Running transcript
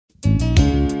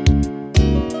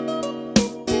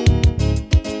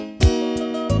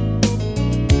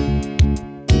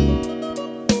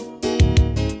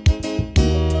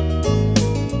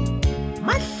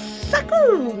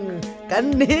ka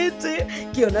nnete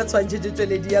ke yona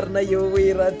tshwantšhetšetšweledi ya rena yo o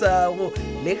e ratago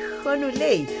le kgono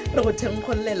le re go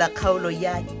thenkgolela kgaolo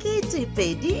ya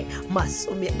 2020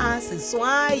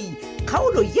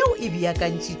 kgaolo yeo e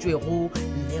beakantšitšwego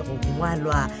le go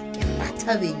ngwalwa ke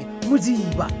Rathabeng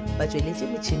Modiba ba tšweletše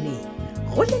metšhineng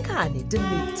go lekane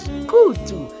Dimitri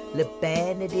Kutu le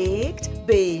Benedict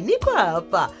Beni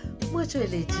Kwapa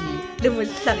motsweletši le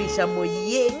mohlagiša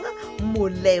moyeng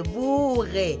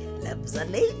Moleboge Labza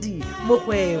Lady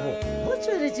Mokgwebo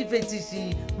motsweletši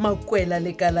fetiši Makwela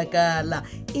Lekalakala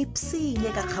ipsenye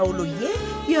ka kgaolo ye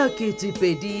ya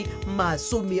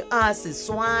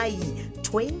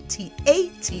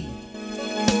 2018.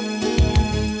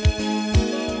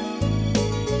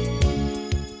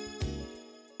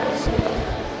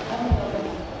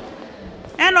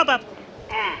 No, Papa.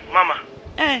 Mama.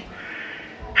 Hey,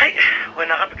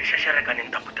 wena gape ke shashareka ne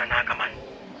ntaputana ka man.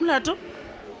 Mlato?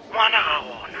 Ngwana ga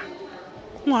gona.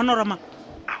 Ngwana rama.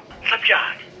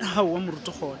 Tlapjadi. Wa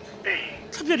moruto gona.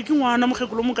 Tlapjadi ke ngwana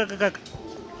mogekolo mo kakakaka.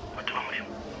 Batho ba modimo.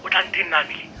 O tla ntenna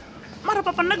bile. Mara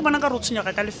papa nna ke bona ka re o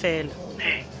tshwenyega ka lefela.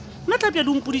 Nna Tlapjadi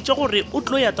o mpoditse gore o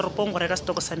tlo ya toropong go reka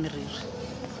setoko sa meriri.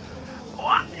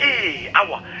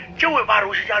 Awa. Tšeo ba re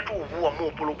o šetša tlo bua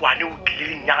mo polokwane o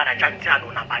tlileng nyagana tšantse a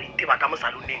nona ba iteba ka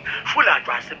mosaloneng fula a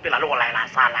tšwa sepela le go laela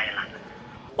sa laela.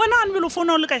 Wena a nbele o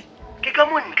founa o le kae? Ke ka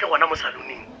mo ntle gona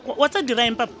mosaloneng. Wa tsa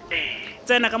diraeng papa?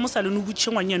 Tsena ka mosalone o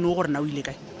botšiše ngwanyane o gore na o ile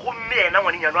kae? Gomme yena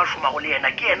ngwanenyane a šomago le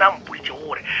yena ke yena a mpoditše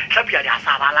gore Tlapjadi a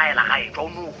sa ba laela ga etswa o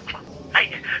no utswa.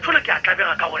 Jole ke a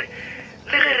tlabega ka gore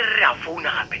le ge re a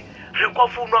founa gape re kwa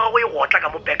founu ya gagwe e gotla ka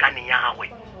mo pekaneng ya gagwe.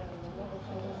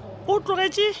 O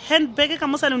tlogetše handbag ka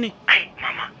mosalone?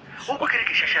 Mama, o bo kere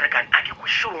ke shasharekane a ke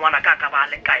kwešiše gore ngwana ka ba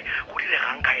le kae go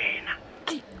diregang ka yena.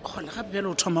 Gona gape bjale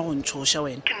o thoma go ntshoša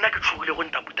wena. Ke nna ke tshogile go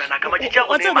ntaputana ka matšatši a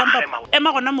gone magema. Ema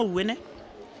gona mo wene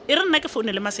e re nna ke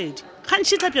foune le Masedi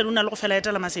gantši Tlapjadi o na le go fela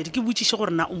etela Masedi ke botšiše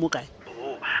gore na o mo kae.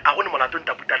 A gone molato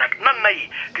ntaputana nna ye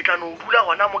ke tla no dula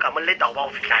gona mo ka moleta go ba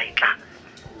go fitlha e tla.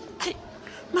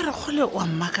 Mara kgole wa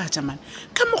mmakatša mane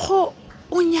ka mokgo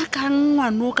o nyakang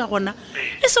ngwano ka gona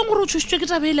e seng gore o tšhošitšwe ke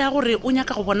tabele ya gore o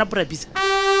nyaka go bona Bra Bizza.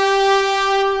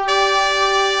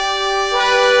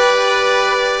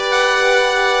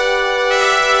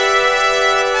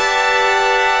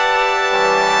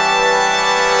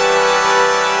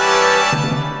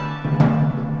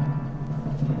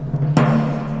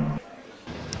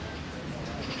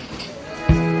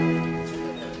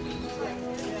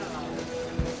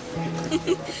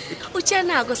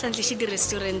 Nako sa ntliše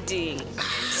di-restauranteng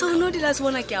so no di la se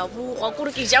bona ke a bogwa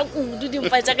kore ke ja kudu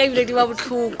dimpa tša ka ebile di ba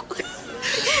botlhoko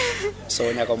so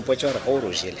o nyaka mpotse gore go o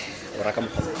rojele o raka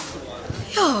mokgolo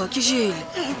yo ke jele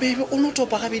baby o no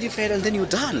topa gabedi fela and then you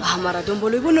done mara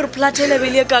dombolo e bone re platele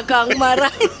bele kakang mara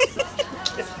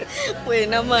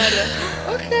wena mara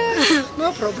okay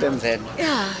no problem then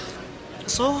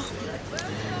so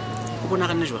o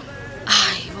bonaganne jwa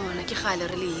ke gale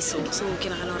re le iso so ke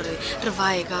nagana gore re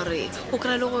vae ka gore o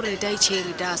kry le gore di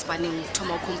cherry da spanning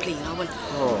thoma complain a bona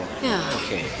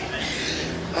okay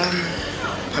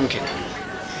pumpkin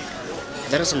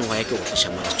there is no way ke go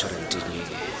tlisha mo restauranteng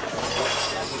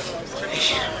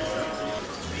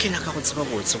ke naka go tseba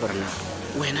botse gore na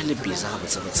wena le Bizza ga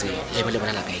botsebotse le be le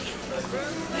bona la kae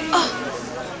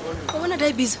o bona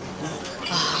di Bizza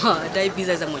di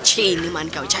Bizza za mochini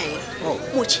man ka o chaela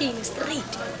mochini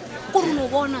straight gore no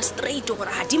bona straight gore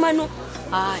ha dimano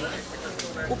ai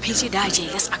o phitse daje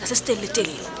le saka se stelle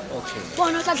telele okay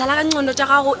bona tla dlala ka ncondo tša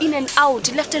gago in and out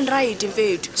left and right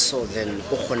mfethu so then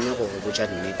o kgonne go botša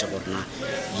nnete gore na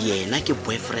yena ke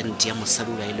boyfriend ya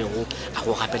mosadi wa ile go a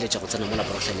go gapeletša go tsena mo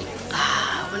laboratoring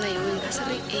bona yo nka se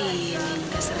re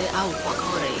nka se re a o kwa ka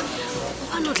gore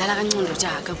o no dlala ka ncondo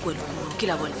tša ka kwelo ke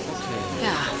la bona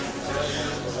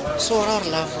so ra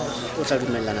re la o tla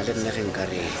dumelana le nne ge nka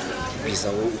re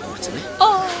Bizza o botse ne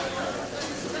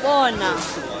bona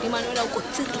di manuela go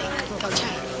tsirle ka o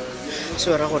tšhaela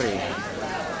so ra gore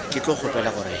ke tlo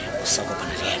gopela gore o sa kopana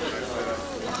le yena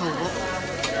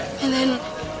and then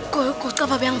go ka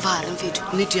ba bjang vare mfethu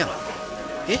nnete yang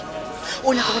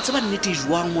o nyaka go tseba nnete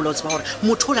jwang mola o tseba gore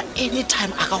motho ola anytime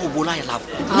a ka go bolaya love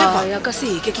ya ka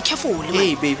seke ke careful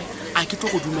baby a ke tlo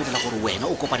go dumelela gore wena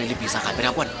o kopane le Bizza gape ra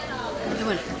kwana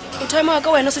bona o time ka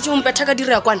wena se tšo mpetha ka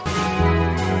dire ya kwana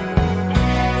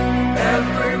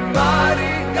Everybody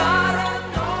gotta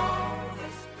know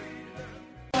this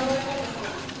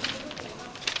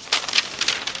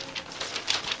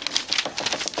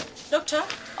Doctor?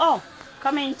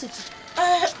 Come in, Titi.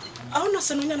 I don't know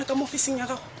senonyana ka mo officing ya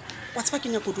gago. Wa tseba ke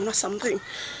nya go duna something.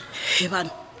 He bana.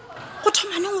 Go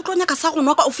thoma nang o tlonya ka sa go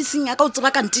nwa ka officing ya ka o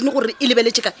tseba kantine gore e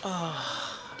lebeletse ka.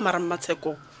 Mara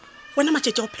Matsheko. wena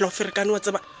matšetše go phela o ferekane wa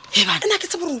tseba He bana. nna ke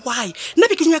tseba gore why nna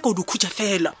be ke nyaka o di khutša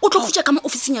fela o tlo khutša ka mo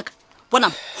officing yaka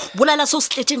bona bolela se o se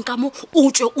tletseng ka mo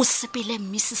o tswe o sepele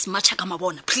Mrs. Matcha ka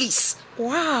mabona please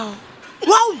wow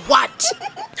wow what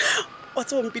wa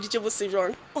tseba mpiditše bose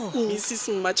jwang Mrs.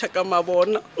 Matcha ka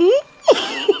mabona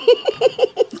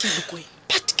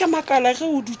but ka makala ge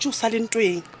o dutse o sa le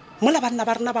ntweng mola banna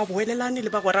ba rena ba boelelane le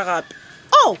ba gwera gape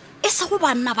oh e se go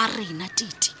banna ba rena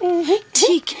titi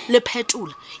tik le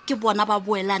phetola ke bona ba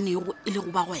boelanego e le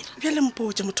go ba gwera bjale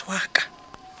mpotse motho wa ka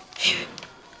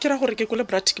ke ra gore ke kole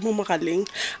bratic mo mogaleng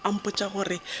a mpotsa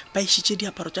gore ba išitše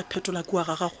diaparo tša phetola kua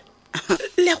ga gago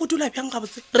le ya go dula bjang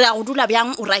gabotse re a go dula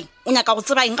bjang o raeng o nyaka go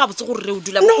tseba eng gabotse gore re o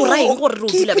dula o raeng gore re o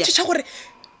dula bjang ke gore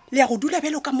le ya go dula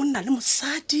bjalo ka monna le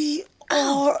mosadi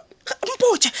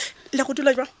mpotse le ya go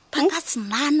dula jwang but that's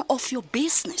none of your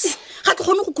business ga ke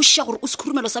kgone go kwešiša gore o se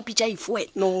khurumelo sa pitša ifo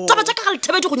wena No. taba tša ka ga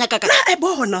lethebedi go nyaka ka na e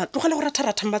bona tlogele go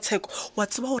ratharatha matsheko wa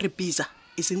tseba gore Bizza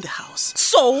is in the house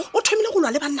so o thomile go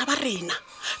lwa le banna ba rena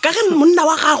ka ge monna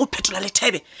wa gago phetola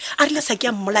lethebe a rile sa ke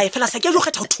ya mmolae fela sa ke ya jo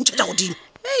kgetha go thuntšhetša godimo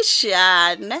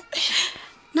ešane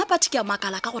nna batho ke a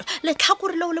makala ka gore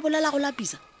letlhakore leo le bolelago la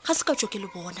Bizza ga se ka tswa ke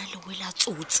le bona le wela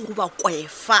tsotsi go ba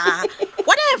kwefa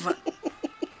whatever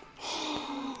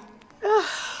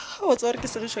o tsa gore ke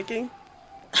segišwa keng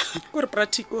kore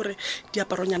pratic ore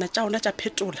diaparonyana tša ona tša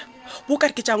phetola bo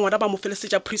kare ke tša ngwana ba mo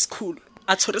felesetša preschool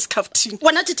a tshwere scaftin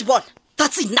wena titi bona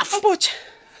that's enough mpotse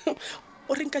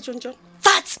o reng ka john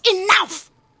that's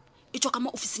enough e tswa ka mo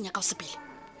officing ya ka o sepele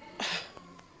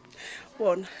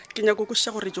bona ke nyako ko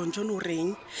sha gore john o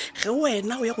reng ge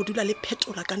wena o ya go dula le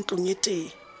phetola ka ntlong e teng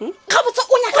ga botse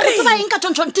o nyaka go tseba eng ka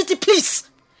John titi please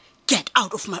get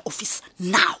out of my office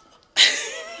now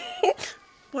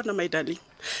bona my darling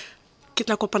ke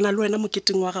tla kopana le wena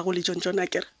moketeng wa gago le john a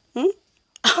kere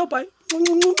bye bye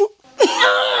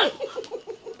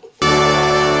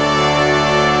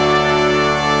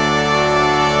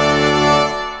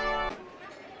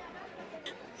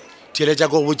theletša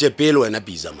ko go botse pele wena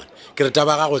Bizza man ke re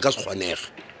taba gagwe ka se kgonege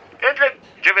Entle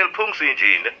Jebel Pungsi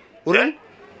njini. o reng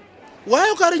wa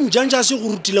o ka re njanja se go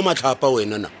rutile matlhapa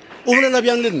wena na o bolela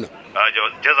bjang le nna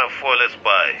Just a fall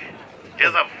spy.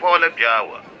 Just a fall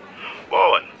bjawa.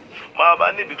 Bona.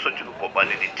 Mabani bikusonje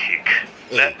ukopane ditik.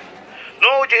 Ne?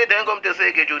 No je dengo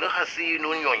mteseke jona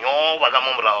khasino nyonyoba ka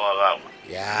momra wa gago.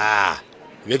 ya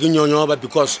be ke nyonyoba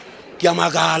because ke a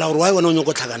makala gore wa wena o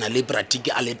nyoko tlhakana le pratic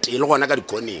a le tele gona ka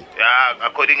dikoneng Yeah,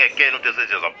 according again utese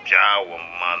just a bjawa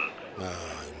man.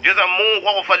 Just a mungu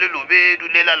go fa le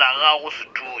lobedu lela la gago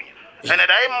sethunya. Ene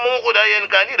dai mungu da yen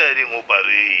kani da ring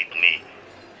operate ni.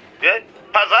 Yeah?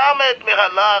 Pazama et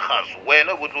megalagas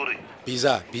wena botlore.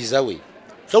 Bizza we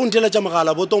ge o ntheletša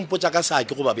mogala bo tompotša ka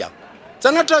sake go ba bjang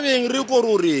tsena tabeng re ko re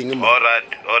o reng ma All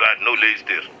right, no ladies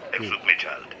there. Exuk me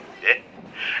child. Yeah?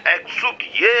 Exuk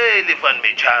yeli van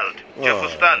me child. You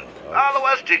understand?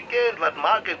 Otherwise, you can't what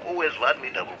market always want me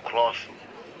to cross.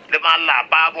 Le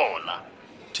malapa bona.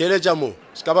 theletša mo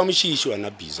se ka ba mošiši wena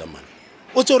Bizza man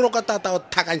o tse o roka tata o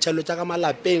thakantšhelo tša ka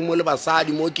malapeng mo le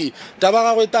basadi mo ke taba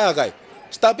gagwe taya kae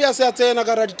stape ya se ya tsena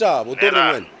ka ra ditaba o to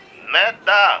reng wena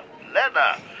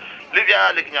Neda. Le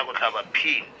bjale ke nyako tlhaba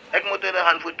pin. Ek motele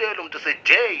hanfutelo mntu se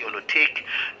jay ono take.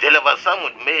 Jele ba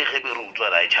samut me ge be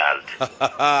rutswa ra child.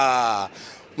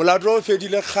 molato o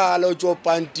fedile kgale o tšo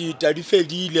pantita di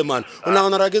fedile man o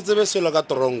nagana ra ke tsebe selo ka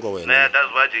toronko wena Nah,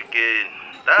 that's what you can.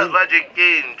 That's what you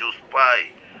can to spy.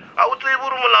 A o tsebe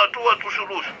gore molato wa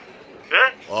tsošološa.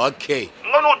 okay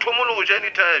Ngwana o thomološa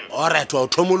anytime. alright wa o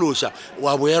thomološa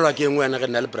wa boelwa ke eng wena ge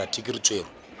nna le pratic re tshwere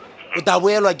o ta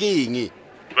boelwa ke eng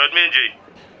But me Jay.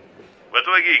 What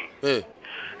do I Eh,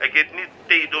 I get need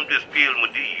they don't spill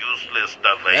with the useless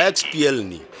stuff. XPL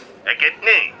ni I get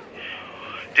me.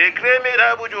 Je kreme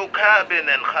rabu jo cabin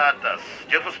and khatas.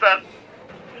 Je verstaan?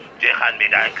 Je gaan me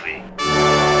daar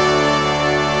krijgen.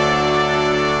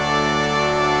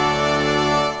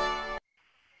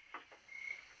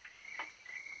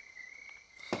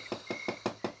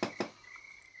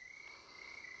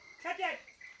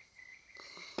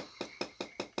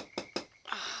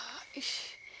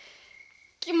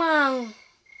 ke mang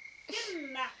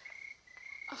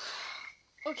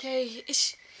okay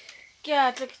ke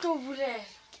atla ke tlo bulela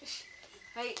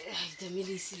hai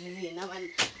Damelisi le lena bana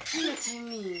no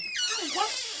timing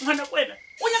ngwana kwena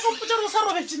o nyaka go potsa re sa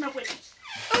robetse na kwena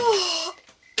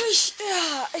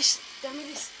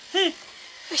Damelisi he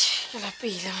ke la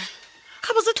pele man ga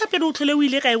botse tlhapele o tlhole o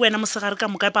ile kae wena mosegare ka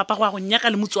moka papa go a go nyaka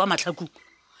le motse wa matlhakong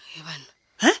e bana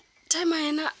he time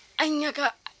ena a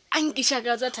nyaka a nkiša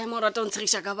ka tsa time o rata o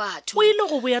ntshegiša ka batho o ile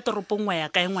go boya toropong wa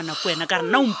ya kae ngwana kwena ka re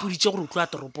nna o mpoditše gore o tloa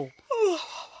toropong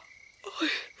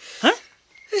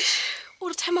o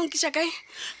re time ke tša kae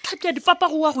tlhapja dipapa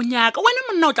go wa go nyaka wena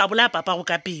monna o tla bolaya papa go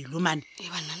ka pelo mane e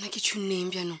banana ke tshuneng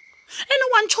bjanong ene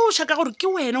wa ntshoša ka gore ke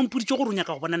wena o mpoditse gore o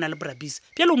nyaka go bonana le Bra Bizza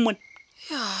bjale o mmone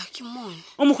ya ke mone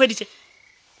o mo hweditše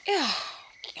ya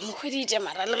ke mo hweditše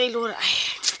mara le ge ile gore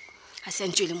a se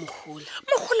ntšwe le mogola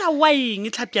mogola wa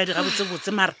eng tlhapjadi ga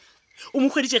botsebotse mara o mo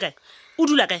hweditše kae o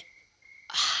dula kae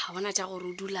a bona tša gore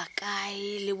o dula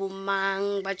kae le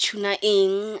bomang ba tšhuna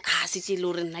eng a setse le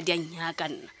gore nna di a nyaka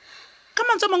nna ka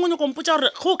mantswe a mangwe o nyako mpotsa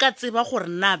gore ge o ka tseba gore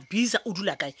na Bizza o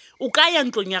dula kae o ka ya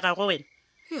ntlong ya gagwe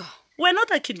wena o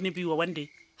tla kidnapiwa one day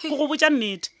go go botsa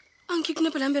nnete a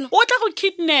nkidnapelang beno o tla go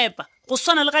kidnapa go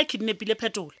swana le ga kidnapile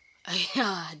phetola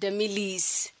aya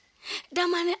damilis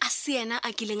damane a se yena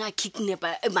a kileng a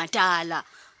kidnapa matala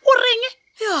o reng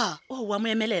ya o wa mo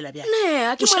emelela bjang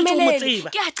ne ke O šetše o mo momelele tseba.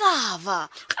 ke a qava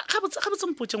ga botse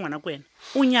mpotse ngwana ko wena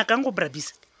o nyakang go Bra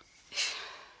Bizza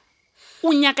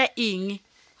o nyaka eng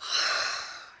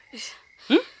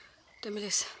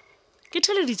damilis ke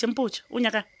theleditše mpotse o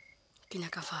nyaka ke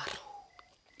nyaka faro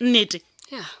nnete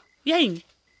ya ya eng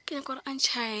ke nyaka gore a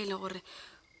ntšhaele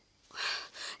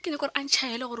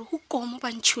gore go komo ba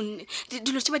ntšhunne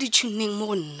dilo tse ba di tšhunneng mo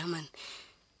go nna mane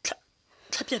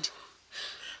tlhapjadi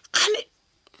gane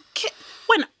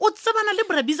wena o tsebana le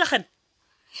Bra Bizza gane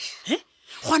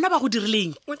gona ba go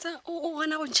dirileng o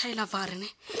gona go ntšhaela farene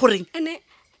goreng ene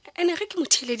ge ke mo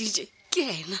theleditše ke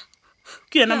ena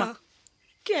ke yena ma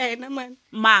ke ena man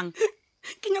mang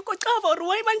ke nyako qava gore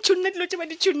wa ba ntšhunne dilo tse ba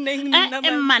di tšhunneng nna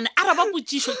mane a raba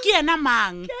potšišo ke yena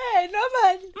mang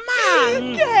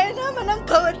mang ke ena mana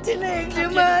nkgaotileng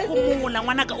man go mola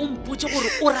ngwanaka o mpotse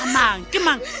gore o ra mang ke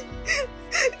mang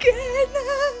ke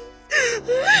ena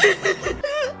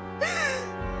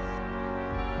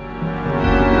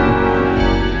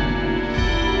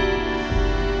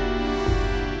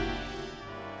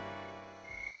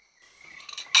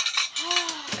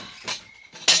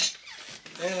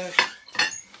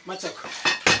Matseko.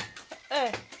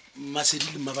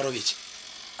 Masedi le mabarobetse.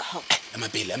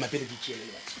 Amapele di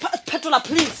tšele. Phetola,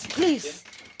 please.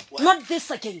 Not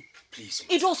this again. Please.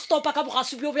 It will stop ka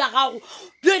bogasi bjo bja gago.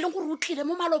 Bjo e leng gore o tlile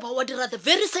mo maloba wa dira the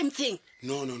very same thing.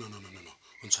 No. O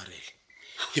ntshwarele.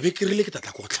 Ke be ke rile ke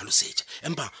tatla go tlhalosetša.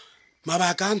 Empa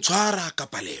mabaka a ntshwara ka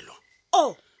palelo.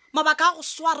 Oh, mabaka a go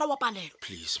swara wa palelo.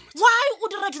 Please, Matseko. Why o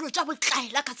dira dilo tša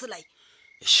botlaela ka tsela e?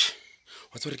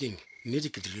 Wa tsere keng? Nnete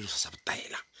ke dirile sa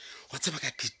botaela. Wa tseba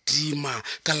ka kitima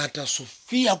ka lata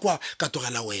Sofia kwa ka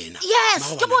togela wena. Yes,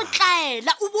 ke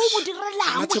botlaela. O bo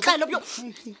direlang botlaela bjo.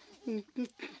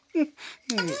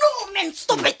 No, man,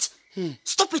 stop it.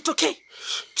 Stop it, okay?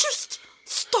 Just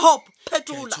stop,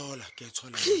 Phetola. Ke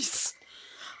tshola. Please.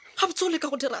 Ga botse o leka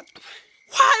go dirang.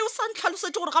 Why o sa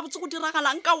ntlhalosetse gore ga botse go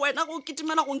diragalang ka wena go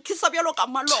kitimela go nkisa bjalo ka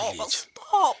maloba.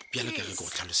 Stop. Bjale ke re go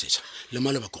tlhalosetša. Le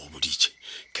maloba go boditše.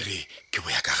 Ke re ke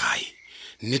boya ka gae.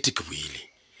 Nnete ke boile.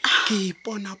 Ke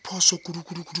ipona phoso kudu.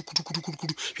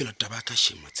 Bjale taba ka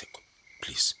shema Matseko.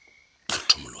 Please.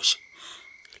 Thomološe.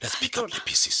 Let's pick up the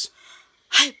pieces.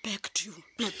 I begged you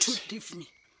not to leave me.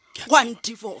 One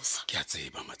divorce. Ke a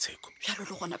tseba Matseko. Bjalo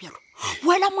le gona bjalo.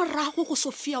 Wela morago go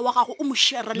Sofia wa gago o mo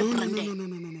share le Brandon.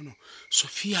 No.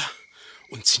 Sofia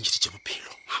o ntshintšheditše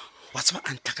bophelo. Wa tseba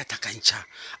a ntlhakatlhakantšha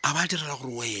a ba direla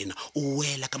gore wena o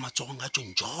wela ka matsogong a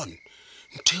John.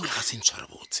 Ntho eo ga se ntshware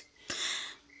botse.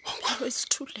 Oh, it's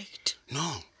too late.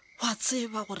 No. Wa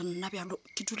tseba gore nna bjalo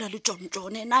ke dula le John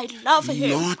and I love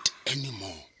him. Not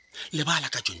anymore. Lebala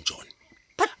ka John.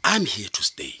 But I'm here to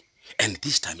stay. And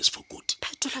this time is for good.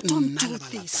 Phetola, don't do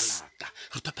this.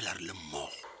 Re topela re le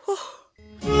mmogo.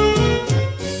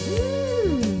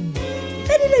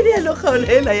 Fedile bjalo kgaolo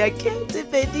ela ya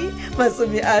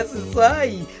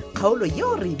 2020 kgaolo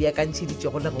yeo re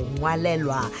beakantšheditšego le go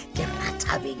ngwalelwa ke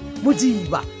Rathabeng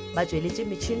Modiba ba tšweletše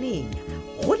metšhineng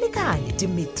go lekane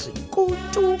Dimitri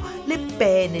Kutu le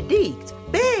Benedict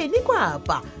Beni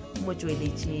Kwapa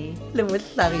motsweletši le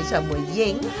mohlagiša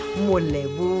moyeng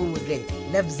Molebore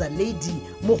Lebza Lady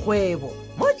Mokgwebo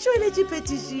motsweletši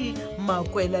phetiši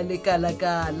Makwela le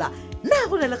Kalakala na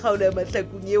go na le kgaolo ya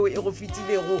mahlakong yeo e go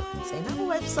fetilego tsena go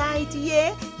website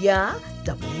ye ya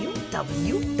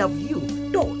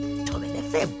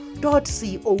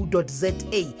www.tobelfm.co.za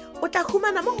o tla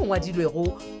humana mo go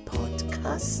ngwadilwego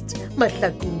podcast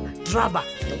mahlakong drama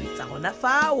tobetsa gona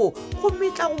fao go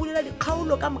metla go bulela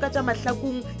dikgaolo ka moka tša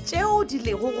mahlakong tšeo di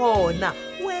lego gona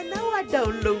wena wa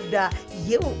downloada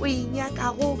yeo o e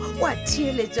nyakago wa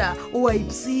theeletša wa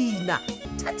ipsina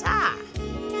thata